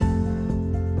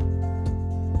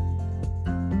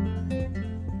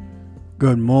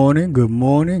Good morning, good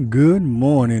morning, good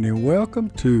morning, and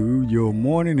welcome to your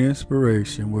morning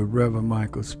inspiration with Reverend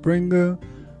Michael Springer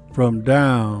from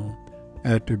down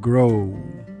at the Grove.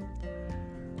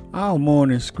 Our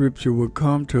morning scripture will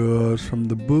come to us from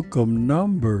the book of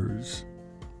Numbers,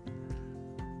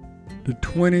 the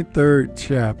 23rd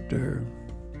chapter,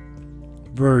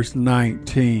 verse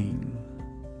 19.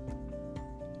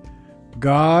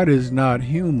 God is not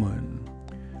human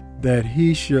that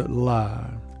he should lie,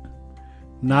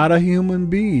 not a human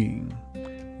being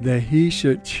that he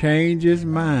should change his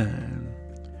mind.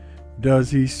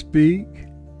 Does he speak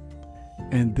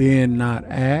and then not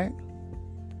act?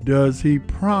 Does he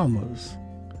promise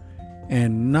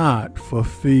and not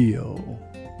fulfill?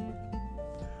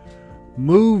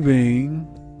 Moving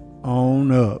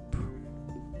on up.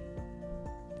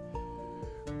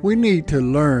 We need to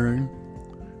learn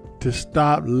to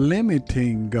stop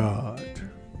limiting God.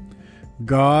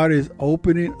 God is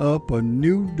opening up a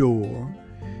new door,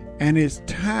 and it's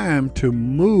time to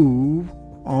move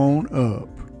on up.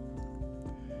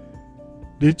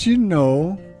 Did you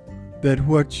know that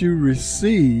what you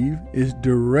receive is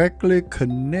directly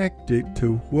connected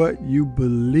to what you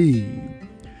believe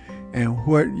and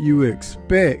what you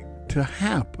expect to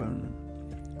happen?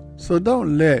 So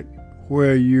don't let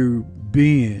where you've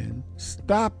been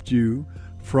stop you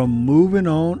from moving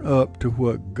on up to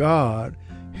what God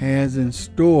has in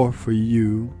store for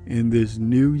you in this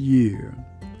new year.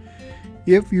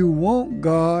 If you want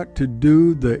God to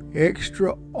do the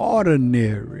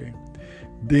extraordinary,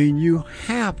 then you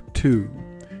have to.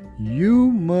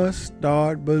 You must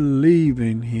start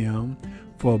believing Him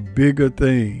for bigger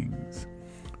things.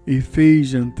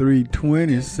 Ephesians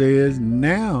 3:20 says,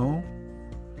 "Now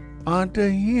unto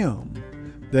Him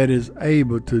that is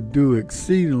able to do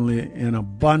exceedingly and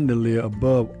abundantly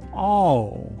above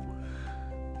all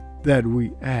that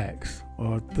we ask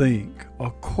or think,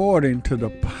 according to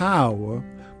the power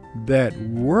that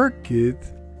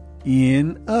worketh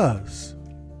in us."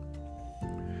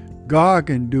 God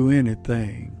can do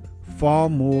anything, far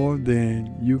more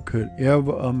than you could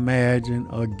ever imagine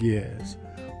or guess,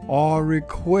 or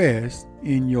request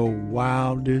in your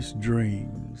wildest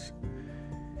dreams.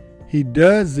 He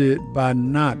does it by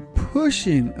not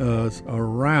pushing us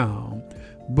around,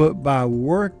 but by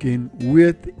working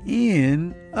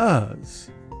within us.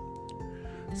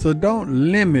 So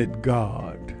don't limit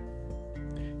God.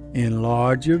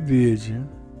 Enlarge your vision,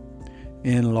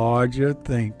 enlarge your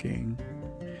thinking,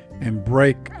 and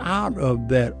break out of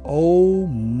that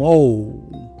old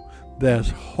mold that's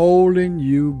holding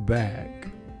you back.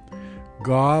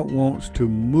 God wants to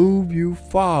move you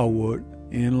forward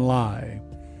in life.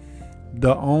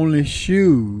 The only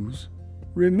shoes,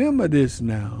 remember this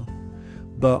now,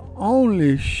 the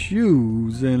only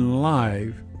shoes in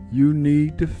life you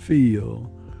need to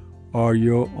feel are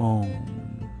your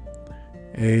own.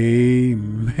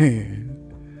 Amen.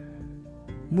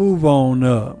 Move on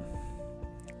up.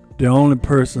 The only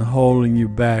person holding you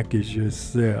back is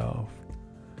yourself.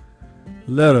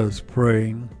 Let us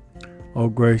pray. Oh,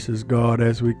 gracious God,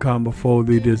 as we come before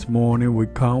Thee this morning, we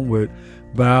come with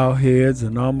bowed heads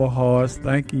and humble hearts,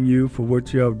 thanking You for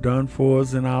what You have done for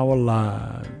us in our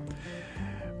lives.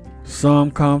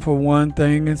 Some come for one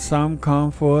thing and some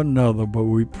come for another, but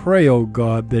we pray, oh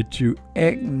God, that You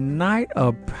ignite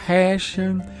a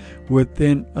passion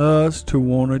within us to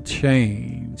want to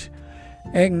change.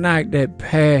 Ignite that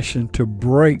passion to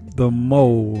break the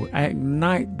mold.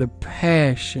 Ignite the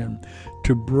passion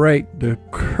to break the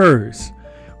curse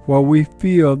where we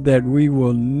feel that we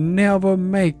will never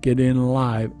make it in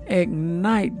life.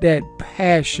 Ignite that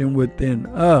passion within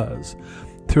us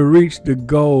to reach the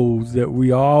goals that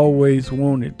we always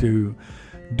wanted to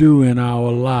do in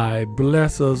our life.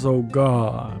 Bless us, oh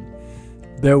God,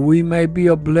 that we may be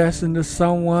a blessing to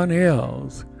someone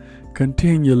else.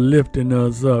 Continue lifting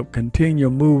us up. Continue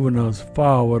moving us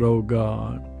forward, oh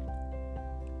God.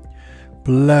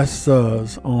 Bless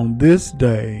us on this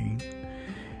day.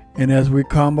 And as we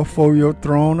come before Your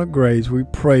throne of grace, we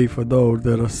pray for those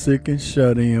that are sick and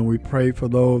shut in. We pray for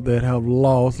those that have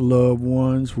lost loved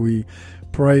ones. We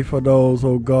pray for those,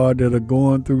 oh God, that are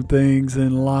going through things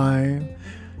in life.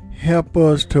 Help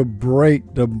us to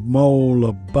break the mold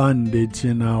of bondage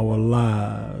in our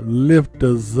lives. Lift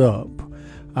us up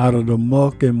out of the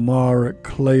muck and marred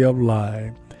clay of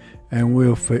life, and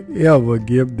we'll forever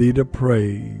give Thee the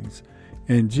praise.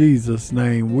 In Jesus'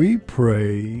 name we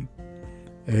pray.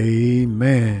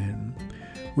 Amen.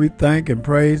 We thank and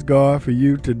praise God for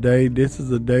you today. This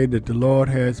is a day that the Lord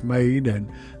has made, and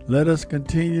let us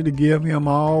continue to give Him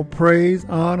all praise,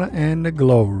 honor, and the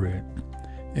glory.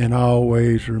 And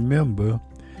always remember,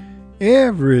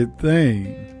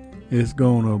 everything It's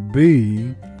gonna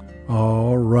be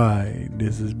all right.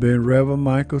 This has been Reverend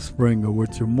Michael Springer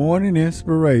with your morning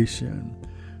inspiration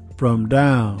from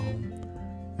down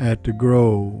at the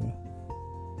Grove.